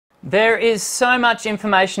There is so much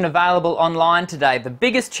information available online today. The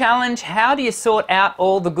biggest challenge, how do you sort out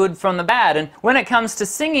all the good from the bad? And when it comes to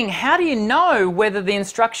singing, how do you know whether the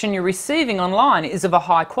instruction you're receiving online is of a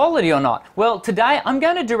high quality or not? Well, today I'm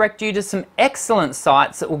going to direct you to some excellent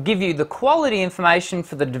sites that will give you the quality information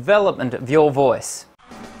for the development of your voice.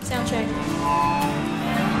 Sound check.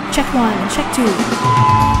 Check 1, check 2.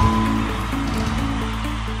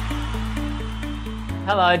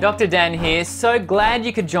 Hello, Dr. Dan here. So glad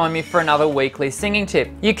you could join me for another weekly singing tip.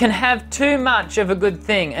 You can have too much of a good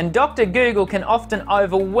thing, and Dr. Google can often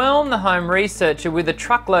overwhelm the home researcher with a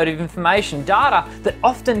truckload of information, data that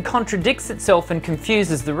often contradicts itself and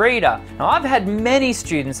confuses the reader. Now, I've had many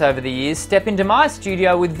students over the years step into my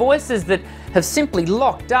studio with voices that have simply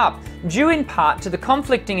locked up, due in part to the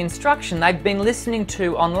conflicting instruction they've been listening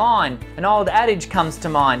to online. An old adage comes to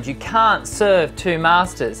mind: you can't serve two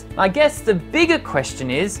masters. I guess the bigger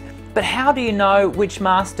question is, but how do you know which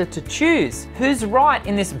master to choose? Who's right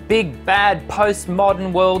in this big, bad,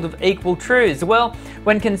 postmodern world of equal truths? Well,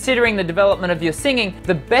 when considering the development of your singing,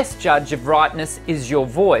 the best judge of rightness is your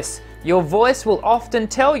voice. Your voice will often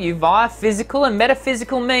tell you via physical and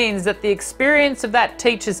metaphysical means that the experience of that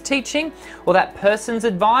teacher's teaching or that person's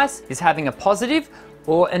advice is having a positive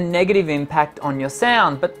or a negative impact on your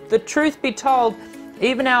sound. But the truth be told,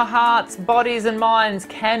 even our hearts, bodies and minds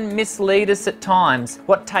can mislead us at times.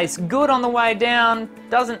 What tastes good on the way down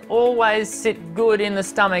doesn't always sit good in the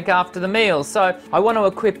stomach after the meal. So I want to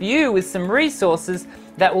equip you with some resources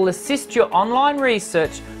that will assist your online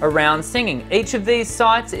research around singing. Each of these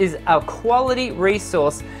sites is a quality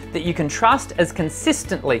resource that you can trust as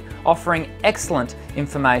consistently offering excellent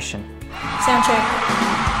information. Sound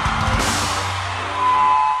check.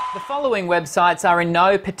 The following websites are in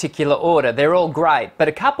no particular order. They're all great, but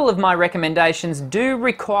a couple of my recommendations do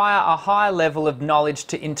require a high level of knowledge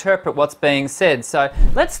to interpret what's being said. So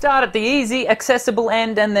let's start at the easy, accessible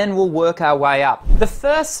end and then we'll work our way up. The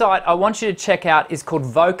first site I want you to check out is called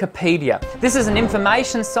Vocapedia. This is an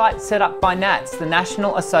information site set up by NATS, the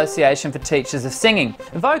National Association for Teachers of Singing.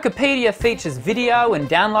 Vocapedia features video and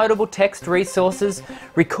downloadable text resources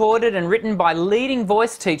recorded and written by leading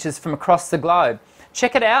voice teachers from across the globe.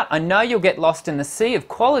 Check it out. I know you'll get lost in the sea of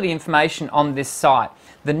quality information on this site.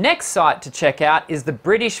 The next site to check out is the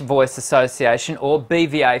British Voice Association, or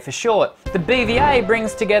BVA for short. The BVA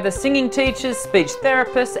brings together singing teachers, speech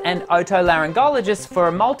therapists and otolaryngologists for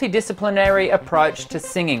a multidisciplinary approach to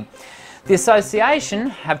singing. The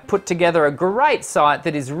association have put together a great site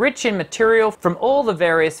that is rich in material from all the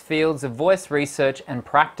various fields of voice research and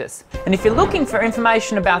practice. And if you're looking for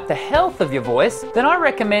information about the health of your voice, then I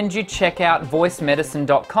recommend you check out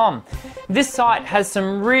voicemedicine.com. This site has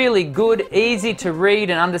some really good, easy to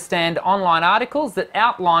read and understand online articles that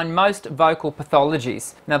outline most vocal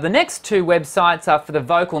pathologies. Now, the next two websites are for the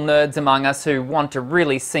vocal nerds among us who want to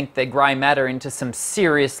really sink their grey matter into some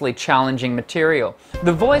seriously challenging material.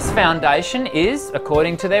 The Voice Foundation is,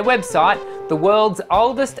 according to their website, the world's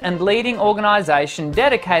oldest and leading organisation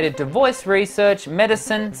dedicated to voice research,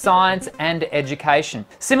 medicine, science and education.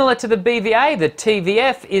 Similar to the BVA, the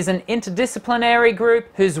TVF is an interdisciplinary group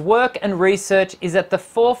whose work and research is at the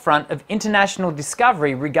forefront of international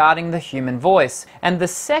discovery regarding the human voice. And the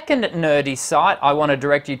second nerdy site I want to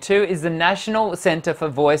direct you to is the National Centre for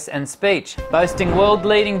Voice and Speech, boasting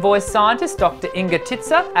world-leading voice scientist Dr. Inga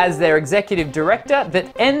Titzer as their executive director.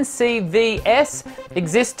 That NCVS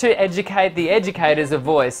exists to educate the educators of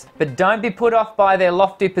voice. But don't be put off by their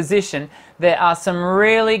lofty position. There are some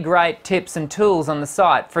really great tips and tools on the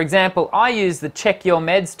site. For example, I use the Check Your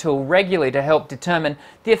Meds tool regularly to help determine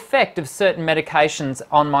the effect of certain medications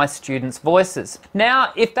on my students' voices.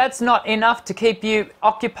 Now, if that's not enough to keep you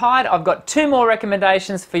occupied, I've got two more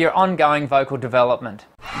recommendations for your ongoing vocal development.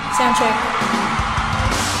 Sound check.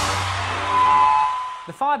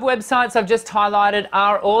 The 5 websites I've just highlighted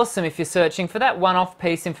are awesome if you're searching for that one-off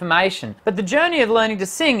piece information. But the journey of learning to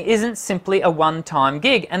sing isn't simply a one-time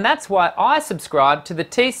gig, and that's why I subscribe to the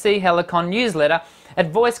TC Helicon newsletter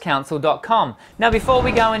at VoiceCouncil.com. Now, before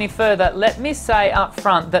we go any further, let me say up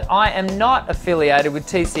front that I am not affiliated with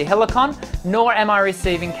TC Helicon, nor am I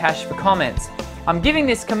receiving cash for comments. I'm giving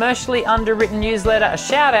this commercially underwritten newsletter a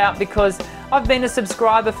shout out because I've been a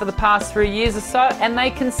subscriber for the past 3 years or so, and they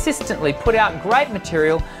consistently put out great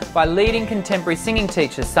material by leading contemporary singing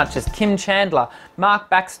teachers such as Kim Chandler, Mark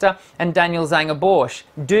Baxter and Daniel Zanger-Borsch.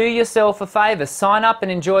 Do yourself a favour, sign up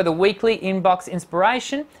and enjoy the weekly inbox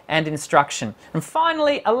inspiration and instruction. And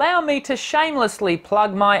finally, allow me to shamelessly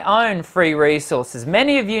plug my own free resources.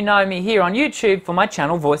 Many of you know me here on YouTube for my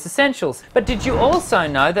channel Voice Essentials, but did you also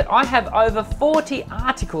know that I have over 40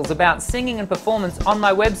 articles about singing and performance on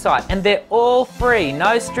my website, and they're all all free,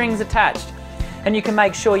 no strings attached. And you can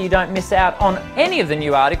make sure you don't miss out on any of the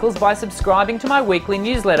new articles by subscribing to my weekly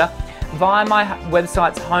newsletter via my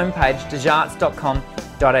website's homepage,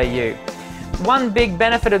 djarts.com.au. One big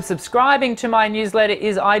benefit of subscribing to my newsletter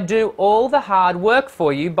is I do all the hard work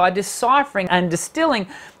for you by deciphering and distilling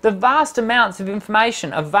the vast amounts of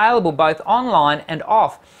information available both online and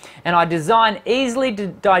off. And I design easily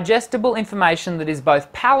digestible information that is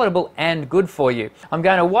both palatable and good for you. I'm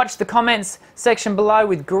going to watch the comments section below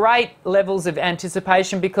with great levels of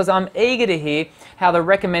anticipation because I'm eager to hear how the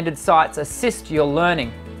recommended sites assist your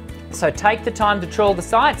learning. So take the time to trawl the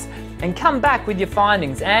sites and come back with your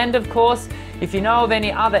findings. And of course, if you know of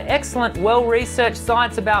any other excellent, well-researched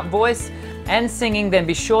sites about voice and singing, then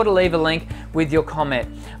be sure to leave a link with your comment.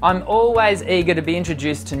 I'm always eager to be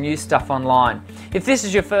introduced to new stuff online. If this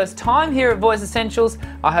is your first time here at Voice Essentials,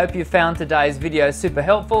 I hope you found today's video super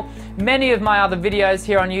helpful. Many of my other videos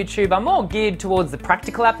here on YouTube are more geared towards the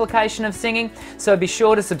practical application of singing, so be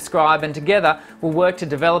sure to subscribe and together we'll work to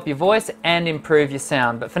develop your voice and improve your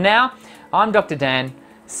sound. But for now, I'm Dr. Dan.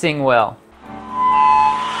 Sing well.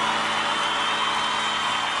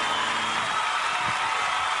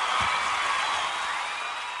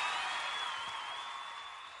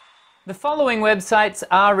 The following websites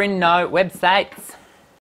are in no websites.